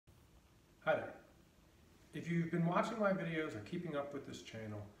Hi there. If you've been watching my videos or keeping up with this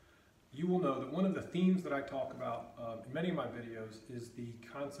channel, you will know that one of the themes that I talk about in many of my videos is the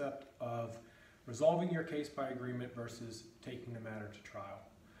concept of resolving your case by agreement versus taking the matter to trial.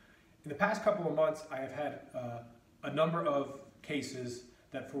 In the past couple of months, I have had a number of cases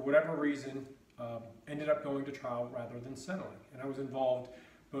that for whatever reason ended up going to trial rather than settling. And I was involved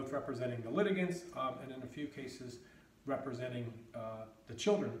both representing the litigants and in a few cases representing the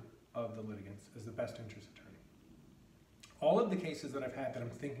children of the litigants as the best interest attorney. All of the cases that I've had that I'm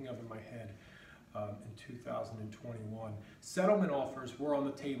thinking of in my head in 2021, settlement offers were on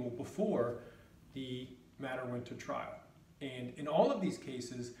the table before the matter went to trial. And in all of these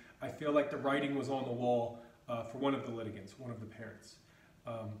cases, I feel like the writing was on the wall for one of the litigants, one of the parents.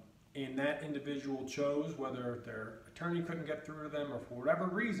 And that individual chose, whether their attorney couldn't get through to them or for whatever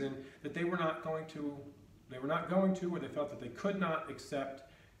reason, that they were not going to, or they felt that they could not accept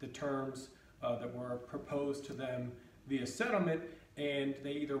the terms that were proposed to them via settlement, and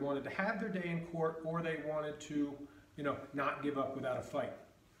they either wanted to have their day in court or they wanted to, not give up without a fight,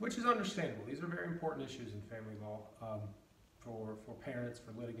 which is understandable. These are very important issues in family law for parents,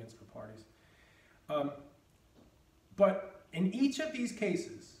 for litigants, for parties. But in each of these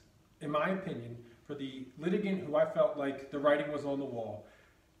cases, in my opinion, for the litigant who I felt like the writing was on the wall,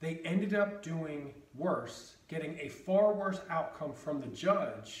 they ended up doing worse, getting a far worse outcome from the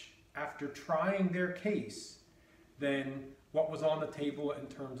judge after trying their case than what was on the table in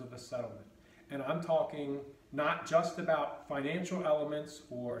terms of a settlement. And I'm talking not just about financial elements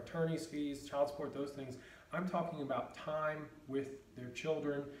or attorney's fees, child support, those things. I'm talking about time with their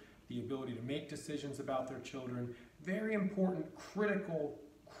children, the ability to make decisions about their children, very important, critical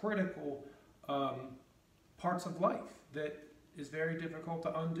parts of life that is very difficult to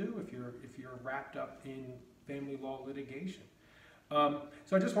undo if you're wrapped up in family law litigation. So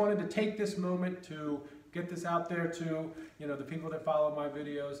I just wanted to take this moment to get this out there to the people that follow my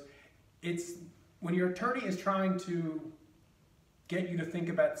videos. It's when your attorney is trying to get you to think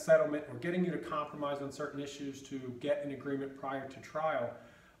about settlement or getting you to compromise on certain issues to get an agreement prior to trial.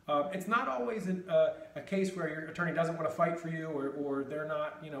 It's not always a case where your attorney doesn't want to fight for you or they're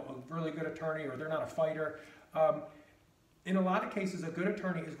not a really good attorney or they're not a fighter. In a lot of cases, a good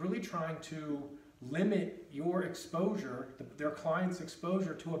attorney is really trying to limit your exposure, their client's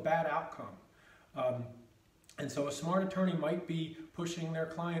exposure to a bad outcome. And so a smart attorney might be pushing their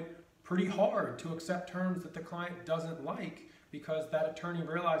client pretty hard to accept terms that the client doesn't like because that attorney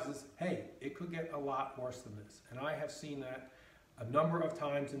realizes, hey, it could get a lot worse than this. And I have seen that a number of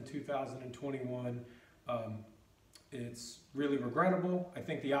times in 2021. It's really regrettable. I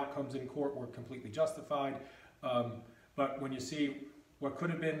think the outcomes in court were completely justified. But when you see what could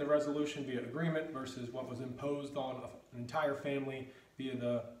have been the resolution via agreement versus what was imposed on an entire family via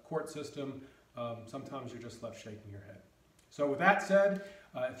the court system, sometimes you're just left shaking your head. So with that said,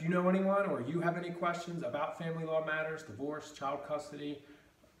 if you know anyone or you have any questions about family law matters, divorce, child custody,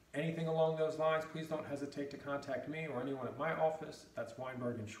 anything along those lines, please don't hesitate to contact me or anyone at my office. That's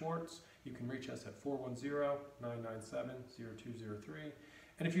Weinberg Schwartz. You can reach us at 410-997-0203.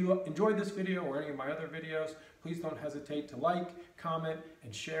 And if you enjoyed this video or any of my other videos, please don't hesitate to like, comment,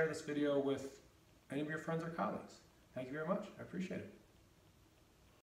 and share this video with any of your friends or colleagues. Thank you very much. I appreciate it.